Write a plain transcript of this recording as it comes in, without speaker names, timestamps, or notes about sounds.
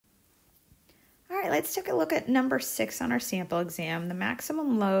right, let's take a look at number 6 on our sample exam. The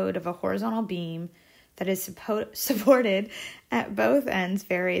maximum load of a horizontal beam that is supported at both ends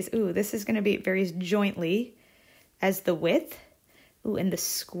varies. This is going to varies jointly as the width, and the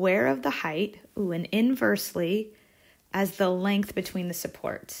square of the height, and inversely as the length between the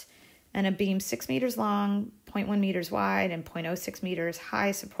supports. And a beam 6 meters long, 0.1 meters wide, and 0.06 meters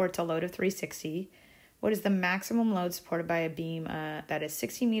high supports a load of 360. What is the maximum load supported by a beam that is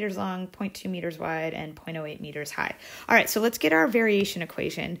 16 meters long, 0.2 meters wide, and 0.08 meters high? All right, so let's get our variation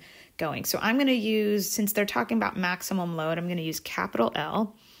equation going. So I'm going to use, since they're talking about maximum load, I'm going to use capital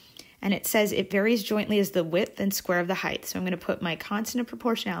L. And it says it varies jointly as the width and square of the height. So I'm going to put my constant of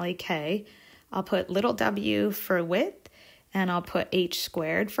proportionality, K. I'll put little w for width, and I'll put h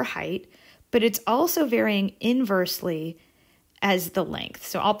squared for height. But it's also varying inversely as the length.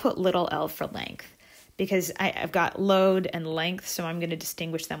 So I'll put little l for length, because I've got load and length, so I'm going to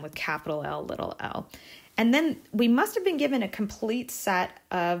distinguish them with capital L, little l. And then we must have been given a complete set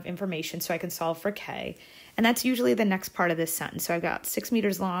of information so I can solve for K. And that's usually the next part of this sentence. So I've got 6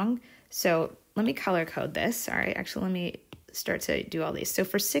 meters long. So let me color code this. All right, actually, let me start to do all these. So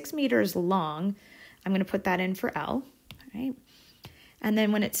for 6 meters long, I'm going to put that in for L. All right. And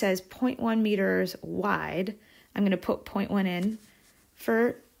then when it says 0.1 meters wide, I'm going to put 0.1 in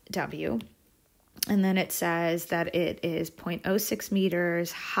for W. And then it says that it is 0.06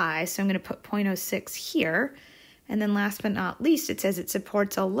 meters high, so I'm going to put 0.06 here. And then last but not least, it says it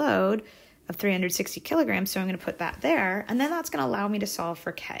supports a load of 360 kilograms, so I'm going to put that there. And then that's going to allow me to solve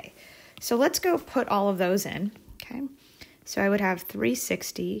for K. So let's go put all of those in, okay? So I would have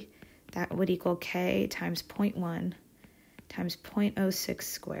 360, that would equal K times 0.1 times 0.06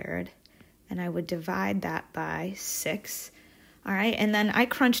 squared, and I would divide that by 6. All right, and then I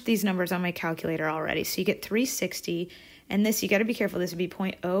crunched these numbers on my calculator already. So you get 360, and this, you got to be careful, this would be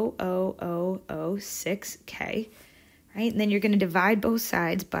 0.00006K, right? And then you're going to divide both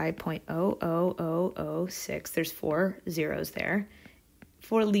sides by 0.00006. There's 4 zeros there,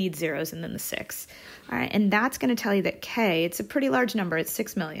 4 lead zeros, and then the 6. All right, and that's going to tell you that K, it's a pretty large number, it's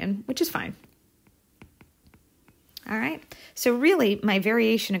 6 million, which is fine. All right, so really my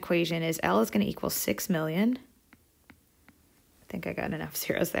variation equation is L is going to equal 6 million. I think I got enough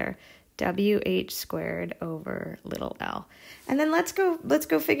zeros there. WH squared over little l. And then let's go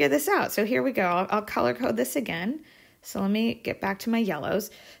figure this out. So here we go. I'll color code this again. So let me get back to my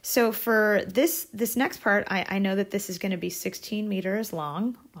yellows. So for this next part, I know that this is going to be 16 meters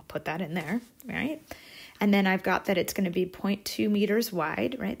long. I'll put that in there, right? And then I've got that it's going to be 0.2 meters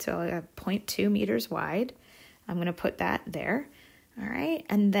wide, right? So I have 0.2 meters wide. I'm going to put that there. All right,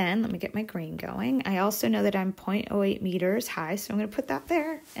 and then let me get my green going. I also know that I'm 0.08 meters high, so I'm going to put that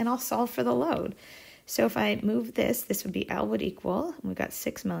there, and I'll solve for the load. So if I move this would be L would equal, and we've got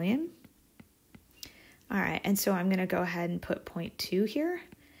 6 million. All right, and so I'm going to go ahead and put 0.2 here,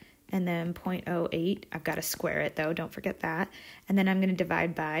 and then 0.08. I've got to square it, though. Don't forget that. And then I'm going to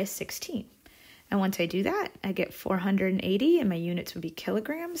divide by 16. And once I do that, I get 480, and my units would be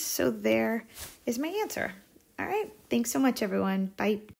kilograms. So there is my answer. All right, thanks so much, everyone. Bye.